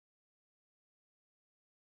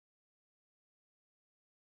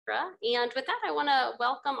Alexandra. And with that, I want to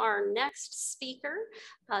welcome our next speaker,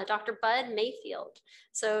 Dr. Bud Mayfield.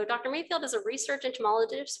 So Dr. Mayfield is a research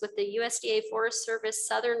entomologist with the USDA Forest Service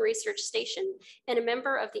Southern Research Station and a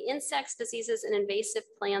member of the Insects, Diseases, and Invasive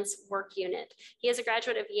Plants Work Unit. He is a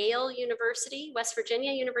graduate of Yale University, West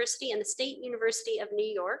Virginia University, and the State University of New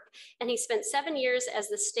York. And he spent 7 years as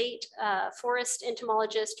the state forest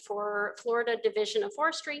entomologist for Florida Division of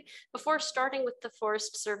Forestry before starting with the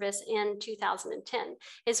Forest Service in 2010.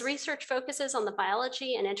 His research focuses on the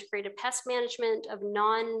biology and integrated pest management of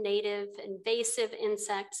non-native invasive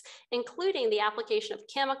insects, including the application of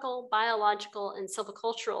chemical, biological, and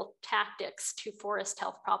silvicultural tactics to forest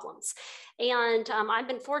health problems. And I've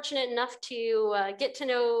been fortunate enough to get to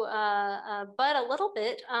know Bud a little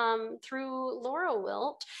bit through Laurel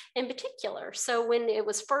Wilt in particular. So when it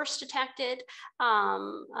was first detected,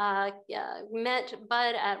 met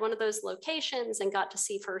Bud at one of those locations and got to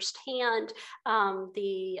see firsthand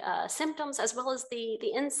the symptoms as well as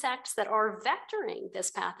the insects that are vectoring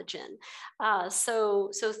this pathogen. So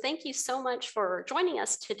thank you so much for joining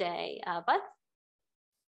us today, Bud.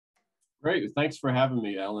 Great, thanks for having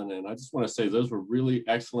me, Ellen. And I just want to say those were really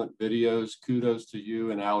excellent videos. Kudos to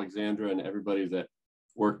you and Alexandra and everybody that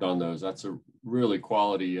worked on those. That's a really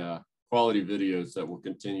quality videos that will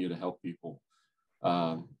continue to help people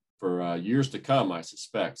for years to come, I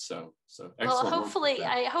suspect. So excellent. Well, hopefully,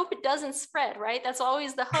 I hope it doesn't spread, right? That's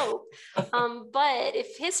always the hope. But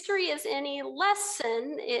if history is any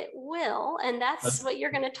lesson, it will. And that's what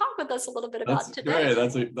you're going to talk with us a little bit about today.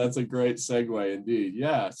 Great. That's a great segue indeed.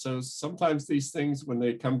 Yeah. So sometimes these things, when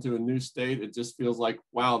they come to a new state, it just feels like,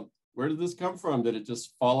 wow, where did this come from? Did it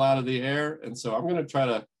just fall out of the air? And so I'm going to try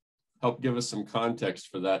to help give us some context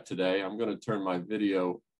for that today. I'm going to turn my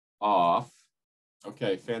video off.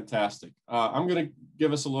 Okay, fantastic. I'm going to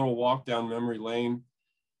give us a little walk down memory lane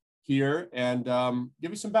here and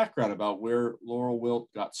give you some background about where Laurel Wilt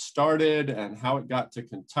got started and how it got to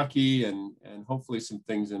Kentucky and hopefully some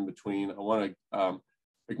things in between. I want to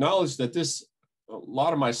acknowledge that a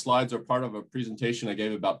lot of my slides are part of a presentation I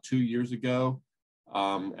gave about 2 years ago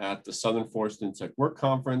at the Southern Forest Insect Work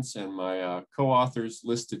Conference, and my co-authors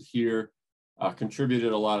listed here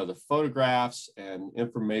contributed a lot of the photographs and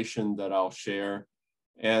information that I'll share.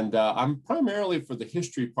 And I'm primarily, for the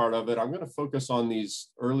history part of it, I'm going to focus on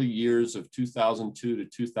these early years of 2002 to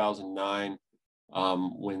 2009,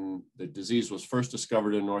 when the disease was first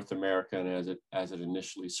discovered in North America and as it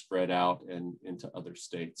initially spread out and into other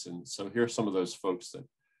states. And so here are some of those folks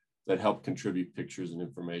that helped contribute pictures and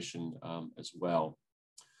information as well.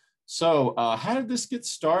 So how did this get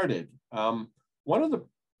started? One of the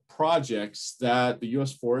projects that the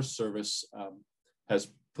U.S. Forest Service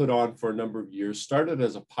has put on for a number of years started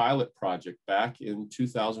as a pilot project back in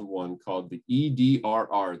 2001 called the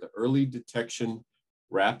EDRR, the Early Detection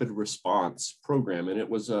Rapid Response Program. And it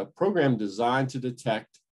was a program designed to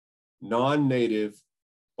detect non-native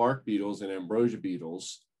bark beetles and ambrosia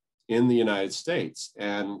beetles in the United States.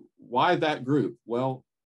 And why that group? Well,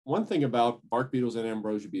 one thing about bark beetles and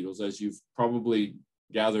ambrosia beetles, as you've probably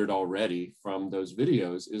gathered already from those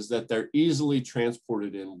videos, is that they're easily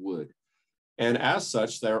transported in wood. And as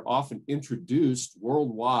such, they're often introduced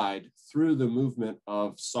worldwide through the movement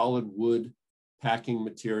of solid wood packing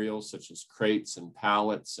materials such as crates and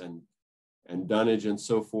pallets and dunnage and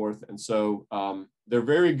so forth. And so they're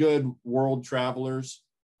very good world travelers.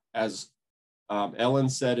 As Ellen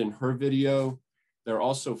said in her video, they're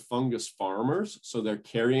also fungus farmers. So they're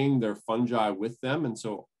carrying their fungi with them. And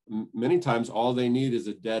so many times all they need is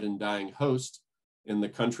a dead and dying host in the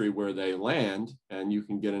country where they land, and you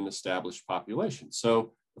can get an established population.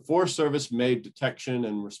 So the Forest Service made detection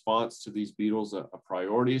and response to these beetles a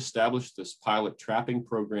priority, established this pilot trapping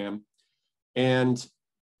program. And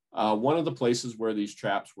one of the places where these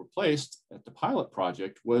traps were placed at the pilot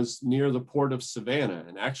project was near the port of Savannah.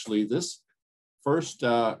 And actually this first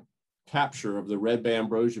capture of the red bay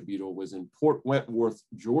ambrosia beetle was in Port Wentworth,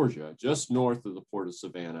 Georgia, just north of the port of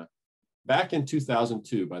Savannah, back in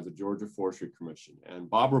 2002 by the Georgia Forestry Commission. And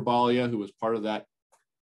Bob Rabalia, who was part of that,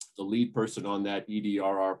 the lead person on that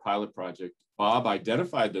EDRR pilot project, Bob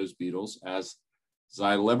identified those beetles as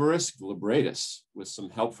Xyleberus glabratus with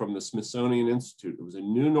some help from the Smithsonian Institute. It was a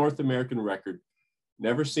new North American record,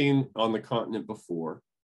 never seen on the continent before.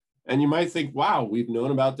 And you might think, wow, we've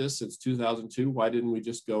known about this since 2002. Why didn't we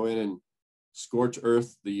just go in and scorch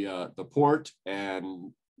earth the port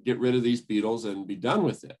and get rid of these beetles and be done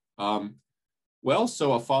with it? Well,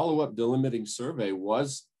 so a follow-up delimiting survey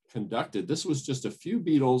was conducted. This was just a few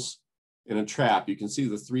beetles in a trap. You can see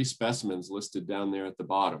the 3 specimens listed down there at the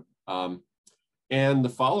bottom. And the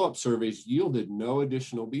follow-up surveys yielded no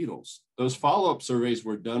additional beetles. Those follow-up surveys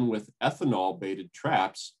were done with ethanol-baited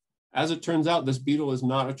traps. As it turns out, this beetle is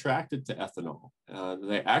not attracted to ethanol.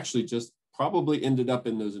 They actually just probably ended up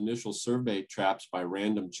in those initial survey traps by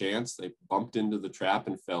random chance. They bumped into the trap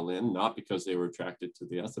and fell in, not because they were attracted to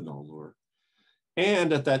the ethanol lure.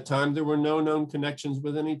 And at that time, there were no known connections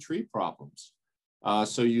with any tree problems.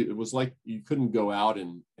 So it was like you couldn't go out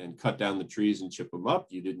and cut down the trees and chip them up.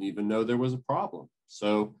 You didn't even know there was a problem.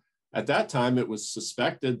 So at that time, it was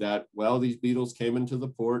suspected that, well, these beetles came into the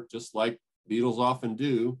port just like beetles often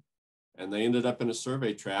do, and they ended up in a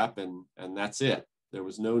survey trap, and that's it. There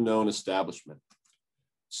was no known establishment.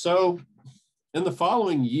 So in the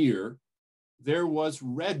following year, there was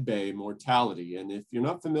red bay mortality. And if you're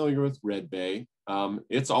not familiar with red bay,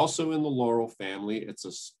 it's also in the laurel family.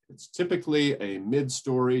 It's typically a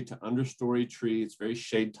mid-story to understory tree. It's very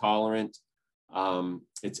shade tolerant.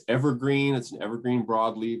 It's evergreen. It's an evergreen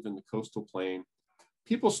broadleaf in the coastal plain.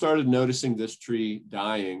 People started noticing this tree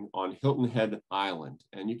dying on Hilton Head Island.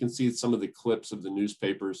 And you can see some of the clips of the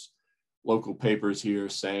newspapers, local papers here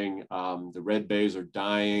saying the red bays are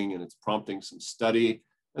dying, and it's prompting some study.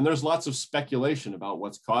 And there's lots of speculation about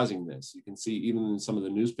what's causing this. You can see even in some of the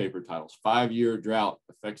newspaper titles, 5-year drought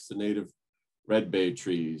affects the native red bay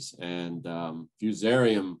trees, and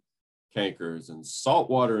fusarium cankers and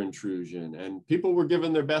saltwater intrusion. And people were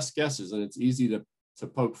given their best guesses, and it's easy to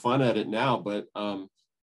poke fun at it now. But,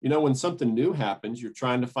 you know, when something new happens, you're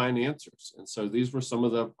trying to find answers. And so these were some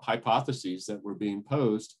of the hypotheses that were being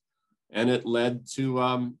posed, and it led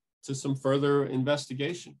to some further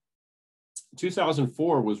investigation.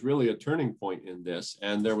 2004 was really a turning point in this,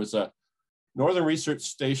 and there was a Northern Research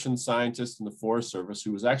Station scientist in the Forest Service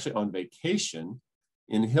who was actually on vacation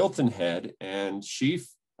in Hilton Head, and she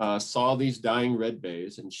saw these dying red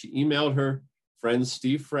bays, and she emailed her friend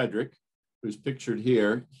Steve Frederick, who's pictured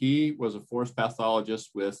here. He was a forest pathologist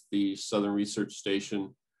with the Southern Research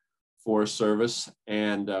Station Forest Service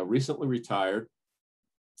and recently retired.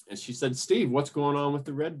 And she said, Steve, what's going on with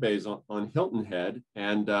the red bays on Hilton Head?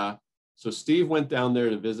 And so Steve went down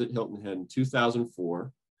there to visit Hilton Head in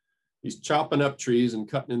 2004. He's chopping up trees and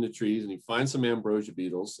cutting into trees, and he finds some ambrosia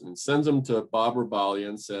beetles and sends them to Bob Rabalia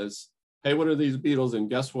and says, hey, what are these beetles? And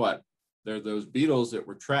guess what? They're those beetles that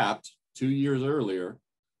were trapped 2 years earlier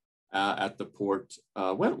at the Port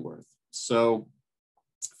Wentworth. So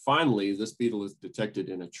finally, this beetle is detected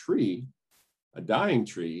in a tree, a dying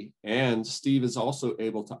tree, and Steve is also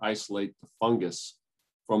able to isolate the fungus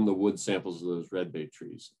from the wood samples of those red bay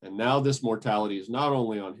trees. And now this mortality is not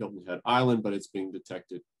only on Hilton Head Island, but it's being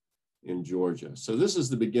detected in Georgia. So this is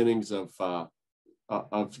the beginnings of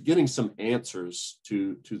getting some answers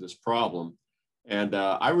to this problem. And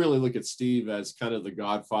I really look at Steve as kind of the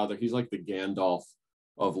godfather. He's like the Gandalf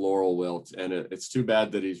of Laurel Wilt. And it's too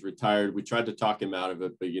bad that he's retired. We tried to talk him out of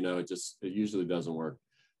it, but you know, it usually doesn't work.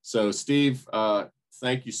 So Steve,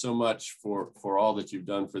 thank you so much for all that you've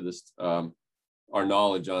done for this, our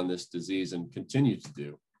knowledge on this disease, and continue to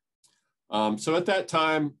do. So at that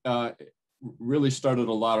time, really started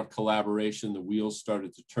a lot of collaboration. The wheels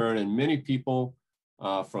started to turn, and many people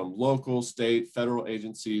from local, state, federal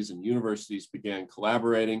agencies and universities began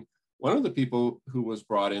collaborating. One of the people who was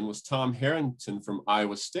brought in was Tom Harrington from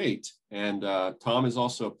Iowa State. And Tom is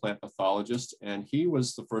also a plant pathologist, and he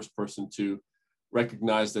was the first person to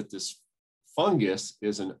recognize that this fungus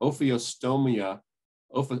is an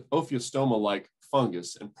Ophiostoma-like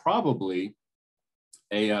fungus, and probably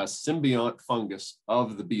a symbiont fungus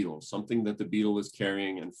of the beetle, something that the beetle is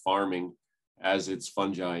carrying and farming as its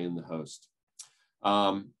fungi in the host.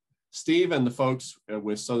 Steve and the folks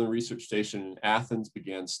with Southern Research Station in Athens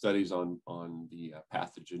began studies on the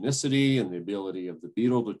pathogenicity and the ability of the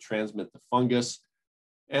beetle to transmit the fungus.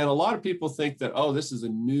 And a lot of people think that, oh, this is a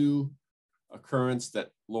new occurrence, that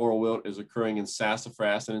Laurel wilt is occurring in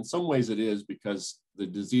sassafras. And in some ways it is, because the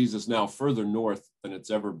disease is now further north than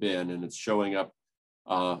it's ever been, and it's showing up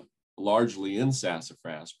largely in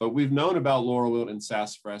sassafras. But we've known about Laurel wilt in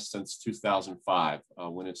sassafras since 2005,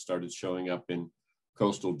 when it started showing up in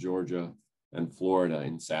coastal Georgia and Florida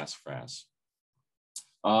in sassafras.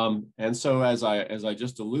 And so as I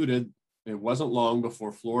just alluded, it wasn't long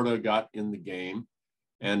before Florida got in the game.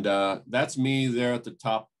 And that's me there at the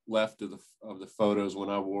top left of the photos when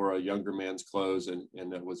I wore a younger man's clothes, and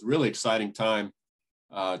it was a really exciting time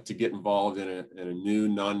to get involved in a new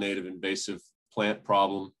non-native invasive plant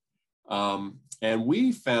problem. And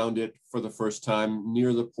we found it for the first time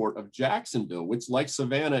near the port of Jacksonville, which, like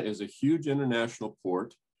Savannah, is a huge international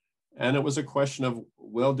port. And it was a question of,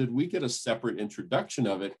 well, did we get a separate introduction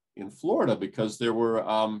of it in Florida? Because there were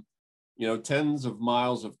tens of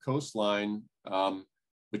miles of coastline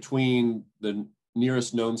between the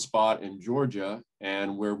nearest known spot in Georgia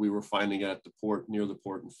and where we were finding it at the port, near the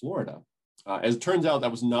port in Florida. As it turns out,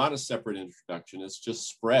 that was not a separate introduction. It's just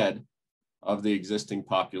spread of the existing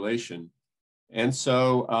population. And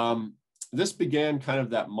so this began kind of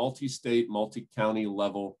that multi-state, multi-county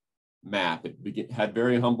level map. It had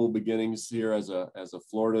very humble beginnings here as a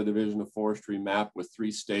Florida Division of Forestry map with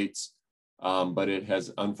 3 states, but it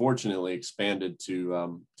has unfortunately expanded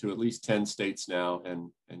to at least 10 states now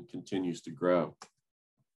and continues to grow.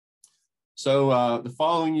 So the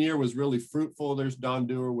following year was really fruitful. There's Don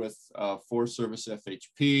Dewar with Forest Service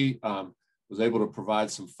FHP, was able to provide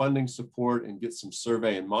some funding support and get some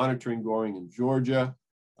survey and monitoring going in Georgia.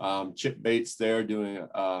 Chip Bates there doing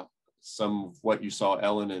some of what you saw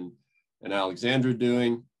Ellen and Alexandra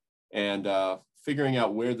doing, and figuring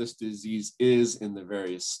out where this disease is in the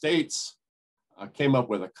various states. Came up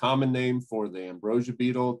with a common name for the ambrosia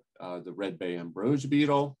beetle, the red bay ambrosia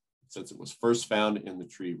beetle, since it was first found in the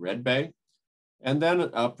tree red bay. And then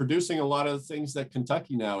producing a lot of the things that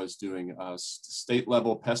Kentucky now is doing, state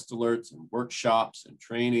level pest alerts and workshops and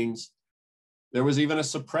trainings. There was even a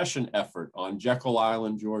suppression effort on Jekyll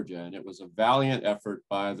Island, Georgia, and it was a valiant effort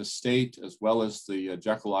by the state as well as the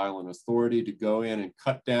Jekyll Island Authority to go in and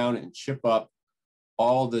cut down and chip up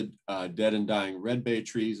all the dead and dying red bay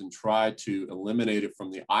trees and try to eliminate it from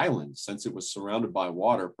the island. Since it was surrounded by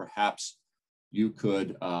water, perhaps you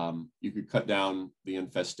could cut down the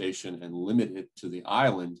infestation and limit it to the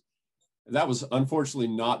island. That was unfortunately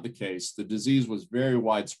not the case. The disease was very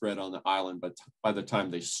widespread on the island, but by the time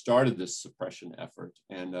they started this suppression effort,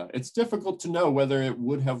 and it's difficult to know whether it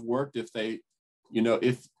would have worked if they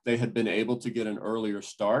had been able to get an earlier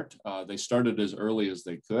start. They started as early as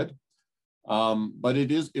they could, but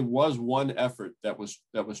it was one effort that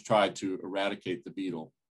was tried to eradicate the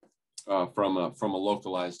beetle from a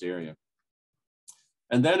localized area.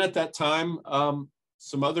 And then at that time,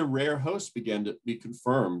 some other rare hosts began to be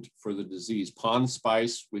confirmed for the disease. Pond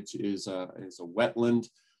spice, which is a wetland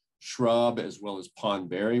shrub, as well as pond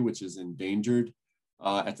berry, which is endangered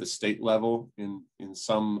at the state level in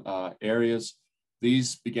some areas.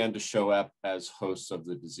 These began to show up as hosts of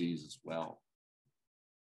the disease as well.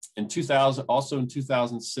 In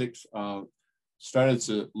 2006, started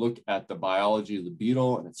to look at the biology of the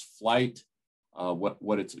beetle and its flight,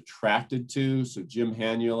 what it's attracted to. So Jim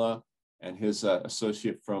Hanula and his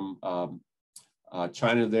associate from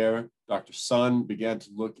China there, Dr. Sun, began to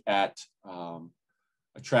look at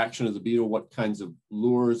attraction of the beetle, what kinds of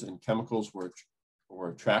lures and chemicals were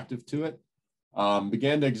attractive to it.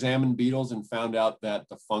 Began to examine beetles and found out that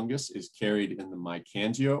the fungus is carried in the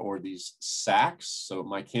mycangia, or these sacs. So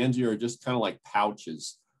mycangia are just kind of like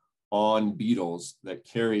pouches on beetles that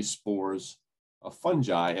carry spores of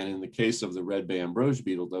fungi. And in the case of the red bay ambrosia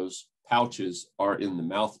beetle, those pouches are in the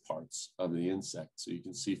mouth parts of the insect. So you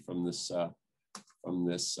can see from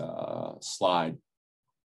this slide.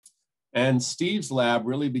 And Steve's lab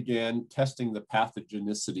really began testing the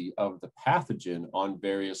pathogenicity of the pathogen on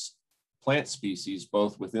various plant species,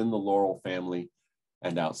 both within the laurel family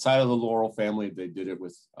and outside of the laurel family. They did it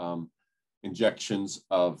with injections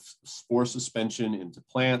of spore suspension into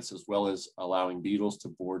plants, as well as allowing beetles to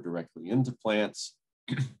bore directly into plants.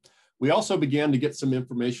 We also began to get some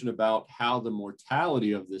information about how the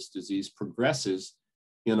mortality of this disease progresses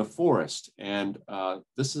in a forest. And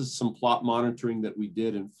this is some plot monitoring that we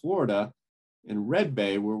did in Florida in Red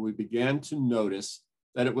Bay, where we began to notice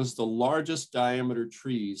that it was the largest diameter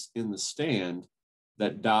trees in the stand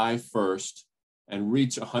that die first and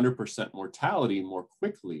reach 100% mortality more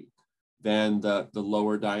quickly than the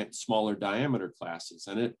smaller diameter classes.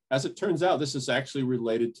 And as it turns out, this is actually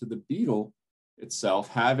related to the beetle itself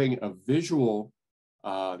having a visual,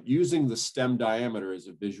 using the stem diameter as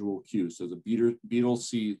a visual cue. So the beetles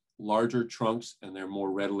see larger trunks and they're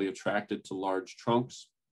more readily attracted to large trunks.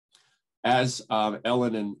 As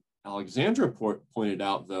Ellen and Alexandra pointed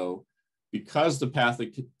out, though, because the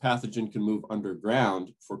pathogen can move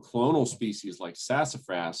underground for clonal species like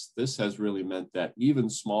sassafras, this has really meant that even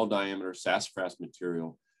small diameter sassafras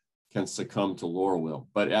material can succumb to laurel wilt.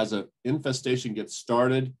 But as an infestation gets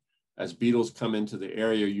started, as beetles come into the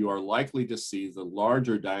area, you are likely to see the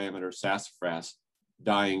larger diameter sassafras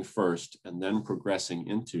dying first and then progressing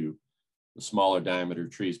into the smaller diameter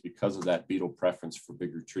trees because of that beetle preference for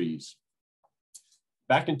bigger trees.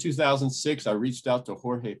 Back in 2006, I reached out to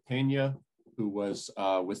Jorge Pena, who was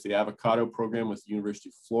with the avocado program with the University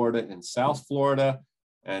of Florida in South Florida.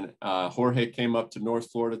 And Jorge came up to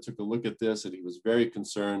North Florida, took a look at this, and he was very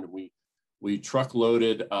concerned. We truck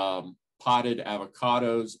loaded potted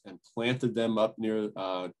avocados and planted them up near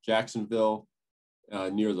Jacksonville,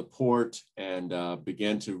 near the port, and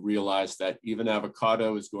began to realize that even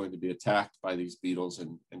avocado is going to be attacked by these beetles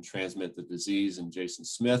and transmit the disease. And Jason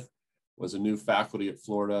Smith was a new faculty at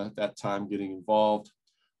Florida at that time getting involved.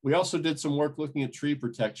 We also did some work looking at tree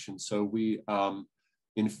protection. So we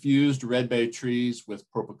infused red bay trees with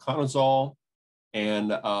propiconazole,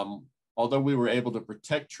 and although we were able to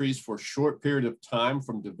protect trees for a short period of time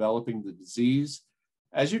from developing the disease,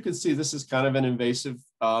 as you can see, this is kind of an invasive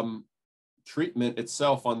treatment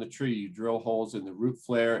itself on the tree. You drill holes in the root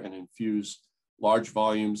flare and infuse large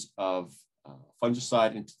volumes of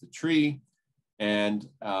fungicide into the tree, and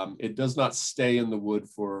it does not stay in the wood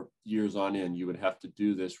for years on end. You would have to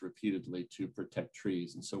do this repeatedly to protect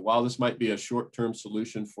trees. And so while this might be a short-term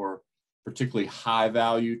solution for particularly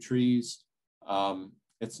high-value trees,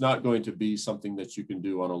 it's not going to be something that you can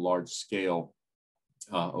do on a large scale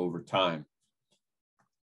over time.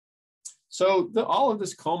 So all of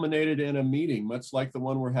this culminated in a meeting, much like the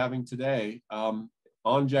one we're having today,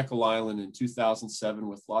 on Jekyll Island in 2007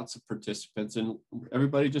 with lots of participants, and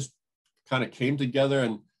everybody just kind of came together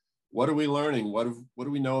and what are we learning? What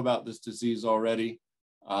do we know about this disease already?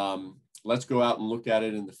 Let's go out and look at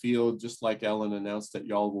it in the field, just like Ellen announced that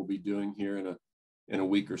y'all will be doing here in a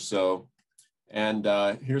week or so. And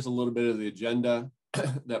here's a little bit of the agenda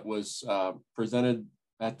that was presented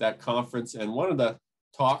at that conference. And one of the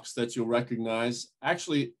talks that you'll recognize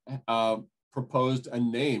actually proposed a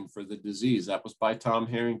name for the disease. That was by Tom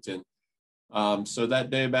Harrington. So that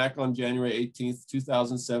day back on January 18th,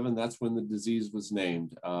 2007, that's when the disease was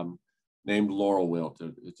named Laurel Wilt.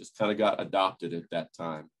 It just kind of got adopted at that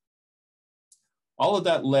time. All of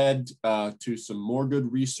that led to some more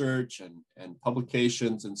good research and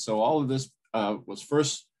publications. And so all of this was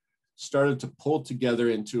first started to pull together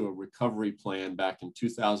into a recovery plan back in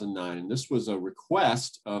 2009. And this was a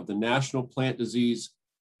request of the National Plant Disease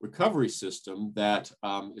Recovery System that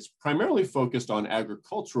is primarily focused on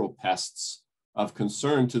agricultural pests of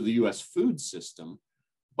concern to the US food system,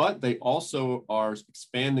 but they also are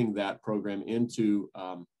expanding that program into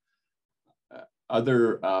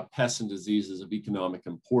other pests and diseases of economic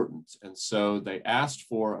importance. And so they asked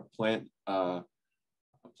for a plant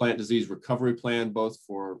disease recovery plan, both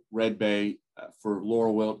for red bay, for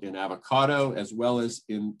Laurel Wilt in avocado, as well as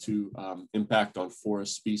into impact on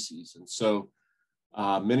forest species. And so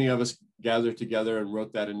many of us gathered together and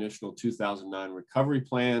wrote that initial 2009 recovery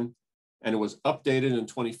plan, and it was updated in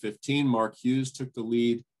 2015. Mark Hughes took the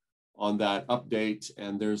lead on that update,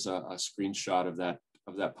 and there's a screenshot of that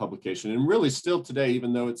publication. And really still today,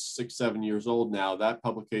 even though it's 6-7 years old now, that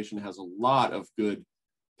publication has a lot of good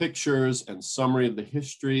pictures and summary of the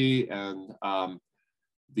history and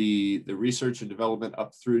the research and development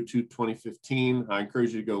up through to 2015. I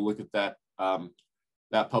encourage you to go look at that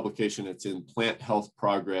that publication. It's in Plant Health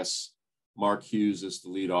Progress. Mark Hughes is the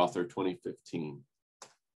lead author, 2015.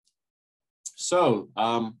 So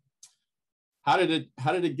how did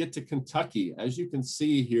it get to Kentucky? As you can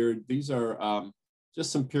see here, these are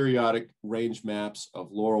just some periodic range maps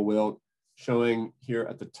of Laurel Wilt, showing here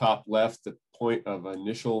at the top left the point of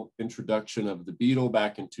initial introduction of the beetle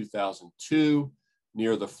back in 2002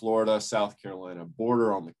 near the Florida-South Carolina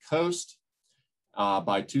border on the coast.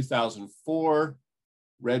 By 2004,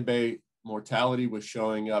 red bay mortality was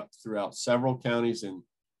showing up throughout several counties in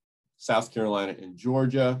South Carolina and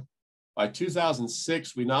Georgia. By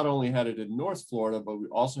 2006, we not only had it in North Florida, but we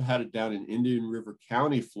also had it down in Indian River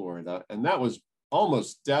County, Florida. And that was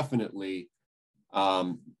almost definitely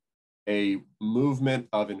a movement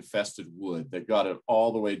of infested wood that got it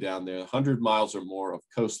all the way down there, 100 miles or more of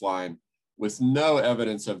coastline with no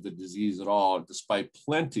evidence of the disease at all, despite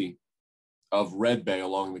plenty of red bay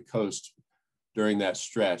along the coast during that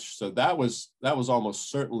stretch. So that was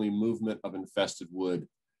almost certainly movement of infested wood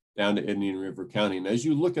down to Indian River County. And as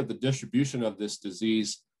you look at the distribution of this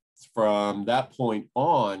disease from that point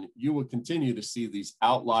on, you will continue to see these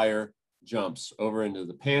outlier jumps over into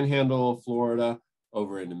the panhandle of Florida,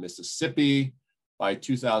 over into Mississippi. By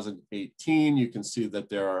 2018, you can see that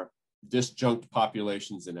there are disjunct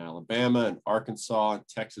populations in Alabama and Arkansas, and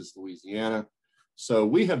Texas, Louisiana. So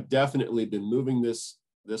we have definitely been moving this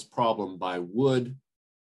problem by wood,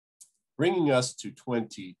 bringing us to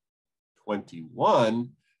 2021.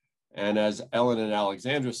 And as Ellen and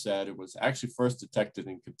Alexandra said, it was actually first detected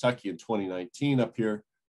in Kentucky in 2019 up here,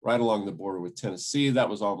 right along the border with Tennessee. That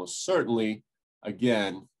was almost certainly,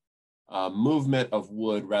 again, movement of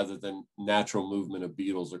wood rather than natural movement of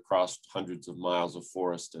beetles across hundreds of miles of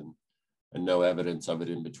forest and no evidence of it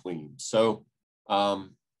in between. So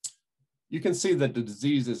you can see that the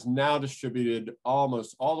disease is now distributed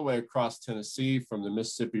almost all the way across Tennessee from the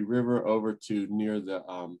Mississippi River over to near the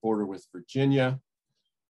border with Virginia,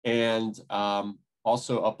 and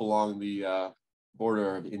also up along the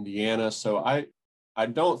border of Indiana. So I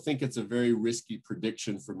don't think it's a very risky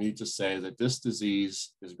prediction for me to say that this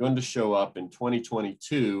disease is going to show up in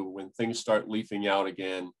 2022 when things start leafing out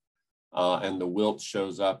again and the wilt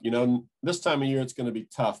shows up. You know, this time of year, it's going to be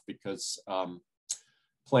tough because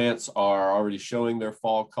plants are already showing their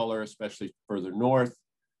fall color, especially further north.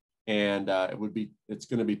 And it's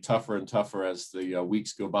going to be tougher and tougher as the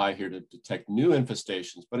weeks go by here to detect new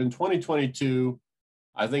infestations. But in 2022,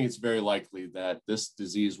 I think it's very likely that this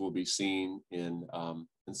disease will be seen in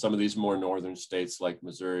some of these more northern states like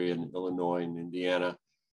Missouri and Illinois and Indiana,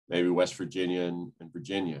 maybe West Virginia and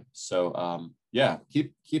Virginia. So yeah,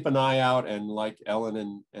 keep an eye out. And like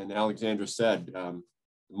Ellen and Alexandra said,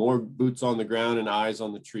 the more boots on the ground and eyes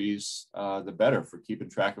on the trees, the better for keeping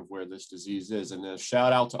track of where this disease is. And a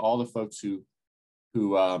shout out to all the folks who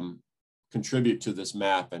contribute to this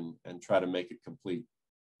map and try to make it complete.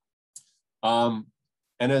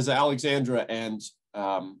 And as Alexandra and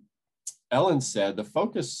Ellen said, the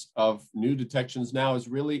focus of new detections now is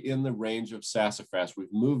really in the range of sassafras.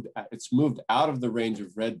 It's moved out of the range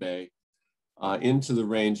of red bay into the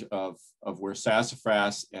range of where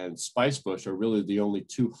sassafras and spicebush are really the only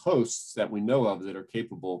two hosts that we know of that are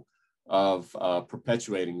capable of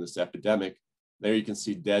perpetuating this epidemic. There you can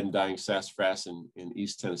see dead and dying sassafras in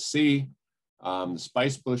East Tennessee. The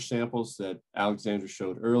spicebush samples that Alexandra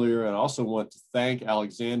showed earlier. And I also want to thank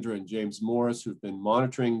Alexandra and James Morris, who've been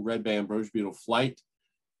monitoring red bay ambrosia beetle flight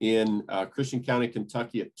in Christian County,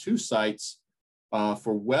 Kentucky at 2 sites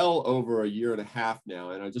for well over a year and a half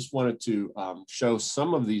now. And I just wanted to show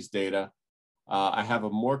some of these data. I have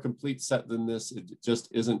a more complete set than this. It just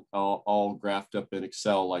isn't all graphed up in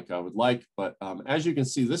Excel like I would like. But as you can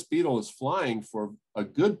see, this beetle is flying for a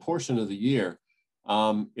good portion of the year.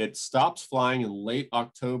 It stops flying in late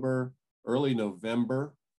October, early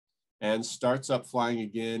November, and starts up flying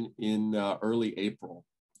again in early April,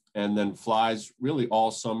 and then flies really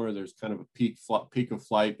all summer. There's kind of a peak of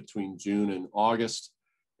flight between June and August,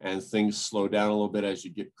 and things slow down a little bit as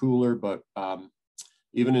you get cooler. But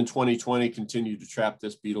even in 2020, continued to trap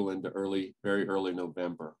this beetle into very early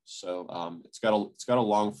November. So it's got a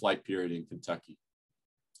long flight period in Kentucky.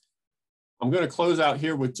 I'm going to close out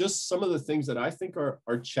here with just some of the things that I think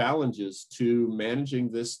are challenges to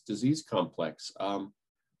managing this disease complex.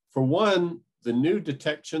 For one, the new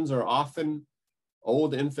detections are often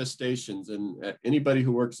old infestations, and anybody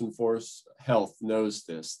who works in forest health knows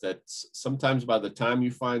this, that sometimes by the time you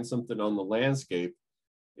find something on the landscape,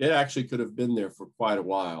 it actually could have been there for quite a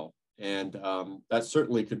while. And that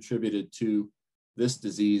certainly contributed to this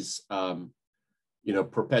disease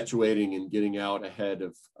perpetuating and getting out ahead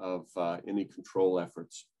of any control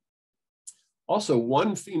efforts. Also,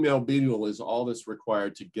 one female beetle is all that's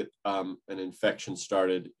required to get an infection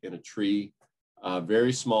started in a tree.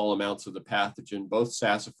 Very small amounts of the pathogen. Both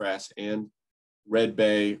sassafras and red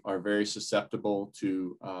bay are very susceptible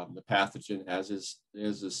to the pathogen, as is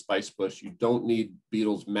spicebush. You don't need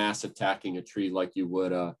beetles mass attacking a tree like you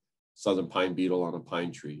would a southern pine beetle on a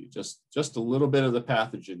pine tree. Just a little bit of the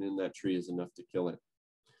pathogen in that tree is enough to kill it.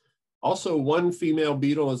 Also, one female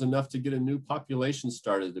beetle is enough to get a new population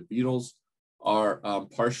started. The beetles are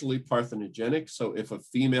partially parthenogenic, so if a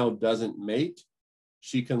female doesn't mate,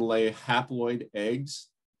 she can lay haploid eggs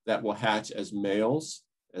that will hatch as males,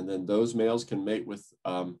 and then those males can mate with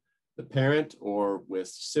the parent or with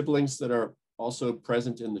siblings that are also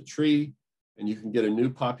present in the tree, and you can get a new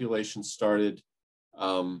population started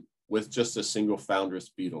with just a single foundress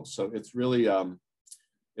beetle. So it's really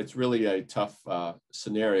a tough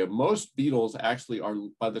scenario. Most beetles actually are,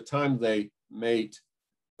 by the time they mate,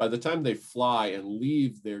 by the time they fly and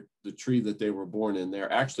leave the tree that they were born in,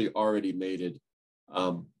 they're actually already mated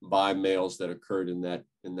by males that occurred in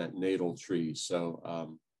that natal tree.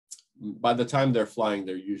 So by the time they're flying,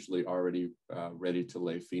 they're usually already ready to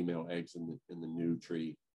lay female eggs in the new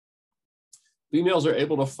tree. Females are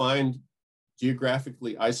able to find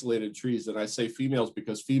geographically isolated trees, and I say females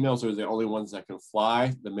because females are the only ones that can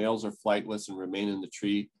fly. The males are flightless and remain in the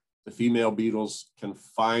tree. The female beetles can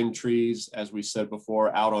find trees, as we said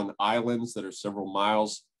before, out on islands that are several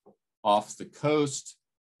miles off the coast.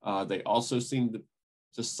 They also seem to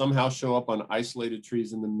just somehow show up on isolated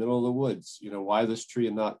trees in the middle of the woods. You know, why this tree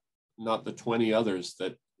and not the 20 others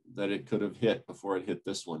that it could have hit before it hit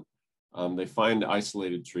this one? They find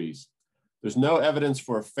isolated trees. There's no evidence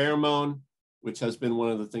for a pheromone, which has been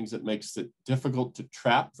one of the things that makes it difficult to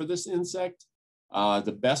trap for this insect.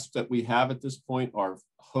 The best that we have at this point are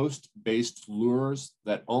host-based lures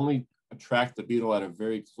that only attract the beetle at a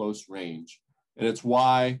very close range. And it's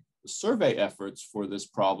why the survey efforts for this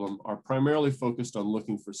problem are primarily focused on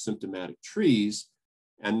looking for symptomatic trees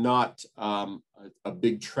and not a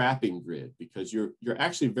big trapping grid, because you're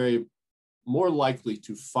actually very more likely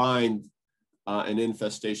to find an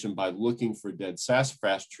infestation by looking for dead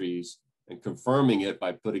sassafras trees and confirming it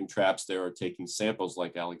by putting traps there or taking samples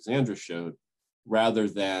like Alexandra showed, rather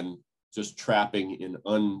than just trapping in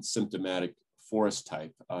unsymptomatic forest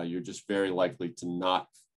type. You're just very likely to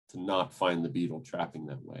not find the beetle trapping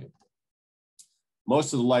that way.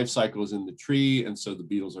 Most of the life cycle is in the tree, and so the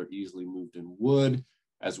beetles are easily moved in wood.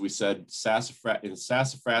 As we said, in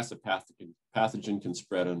sassafras, a pathogen can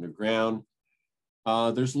spread underground.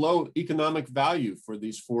 There's low economic value for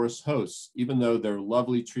these forest hosts. Even though they're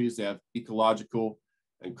lovely trees, they have ecological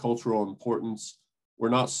and cultural importance. We're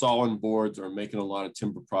not sawing boards or making a lot of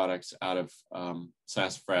timber products out of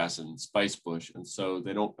sassafras and spicebush, and so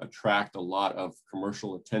they don't attract a lot of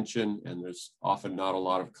commercial attention, and there's often not a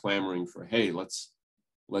lot of clamoring for, hey, let's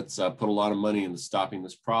put a lot of money into stopping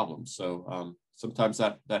this problem. So sometimes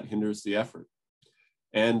that hinders the effort.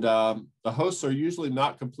 And the hosts are usually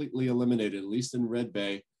not completely eliminated, at least in Red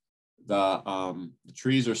Bay. The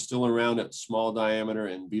trees are still around at small diameter,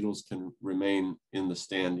 and beetles can remain in the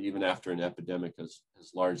stand even after an epidemic has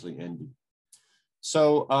largely ended.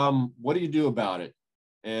 So what do you do about it?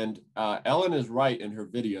 And Ellen is right in her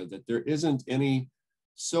video that there isn't any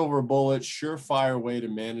silver bullet, surefire way to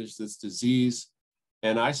manage this disease.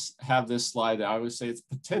 And I have this slide that I always say it's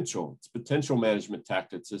potential. It's potential management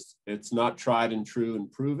tactics. It's not tried and true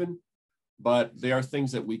and proven, but there are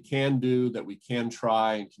things that we can do, that we can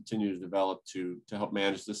try and continue to develop to help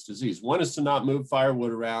manage this disease. One is to not move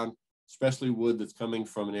firewood around, especially wood that's coming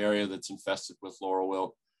from an area that's infested with laurel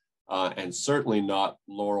wilt, and certainly not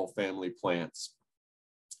laurel family plants.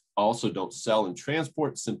 Also, don't sell and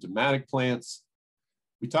transport symptomatic plants.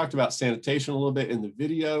 We talked about sanitation a little bit in the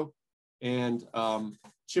video, and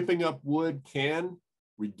chipping up wood can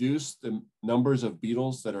reduce the numbers of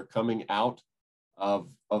beetles that are coming out of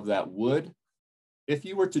that wood. If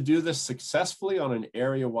you were to do this successfully on an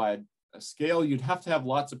area-wide scale, you'd have to have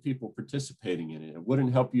lots of people participating in it. It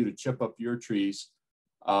wouldn't help you to chip up your trees,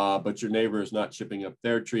 but your neighbor is not chipping up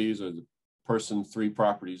their trees, or the person 3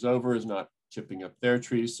 properties over is not chipping up their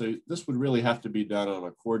trees. So this would really have to be done on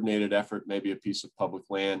a coordinated effort, maybe a piece of public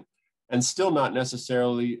land, and still not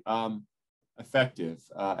necessarily effective,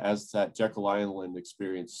 as that Jekyll Island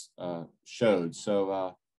experience showed.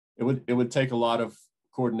 So it would take a lot of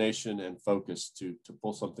coordination and focus to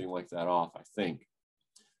pull something like that off, I think.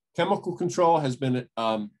 Chemical control has been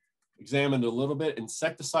examined a little bit.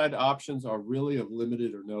 Insecticide options are really of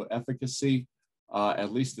limited or no efficacy,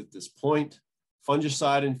 at least at this point.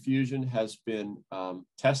 Fungicide infusion has been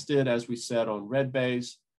tested, as we said, on red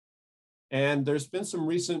bays. And there's been some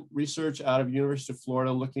recent research out of University of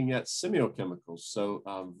Florida looking at semiochemicals. So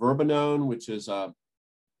verbenone, which is a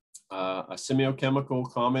semiochemical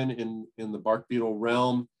common in the bark beetle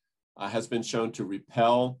realm, has been shown to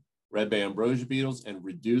repel red bay ambrosia beetles and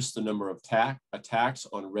reduce the number of attacks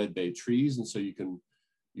on red bay trees. And so you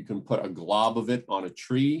can put a glob of it on a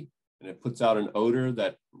tree, and it puts out an odor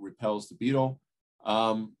that repels the beetle.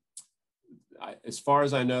 As far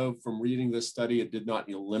as I know from reading this study, it did not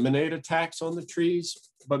eliminate attacks on the trees,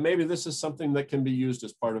 but maybe this is something that can be used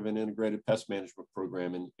as part of an integrated pest management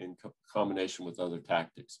program in combination with other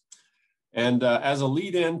tactics. And as a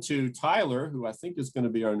lead in to Tyler, who I think is going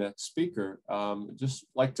to be our next speaker, just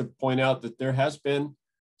like to point out that there has been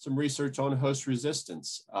some research on host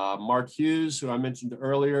resistance. Mark Hughes, who I mentioned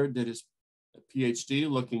earlier, did his PhD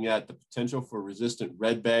looking at the potential for resistant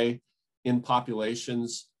red bay in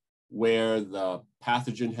populations where the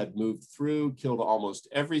pathogen had moved through, killed almost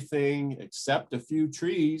everything except a few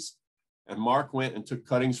trees. And Mark went and took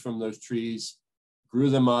cuttings from those trees, grew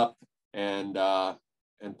them up, and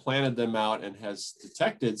planted them out, and has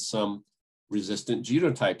detected some resistant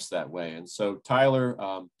genotypes that way. And so Tyler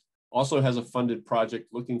also has a funded project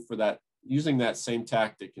looking for that, using that same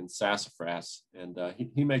tactic in sassafras. And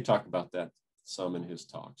he may talk about that some in his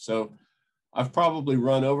talk. So I've probably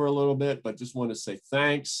run over a little bit, but just want to say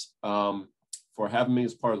thanks for having me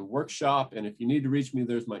as part of the workshop. And if you need to reach me,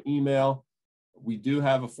 there's my email. We do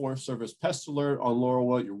have a Forest Service pest alert on Laurel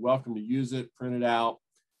Wilt. You're welcome to use it, print it out,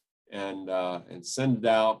 and send it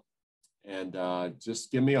out. And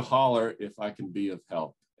just give me a holler if I can be of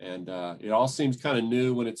help. And it all seems kind of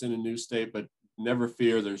new when it's in a new state, but never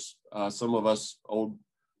fear. There's some of us old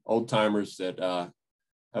timers that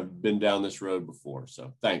have been down this road before.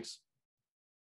 So thanks.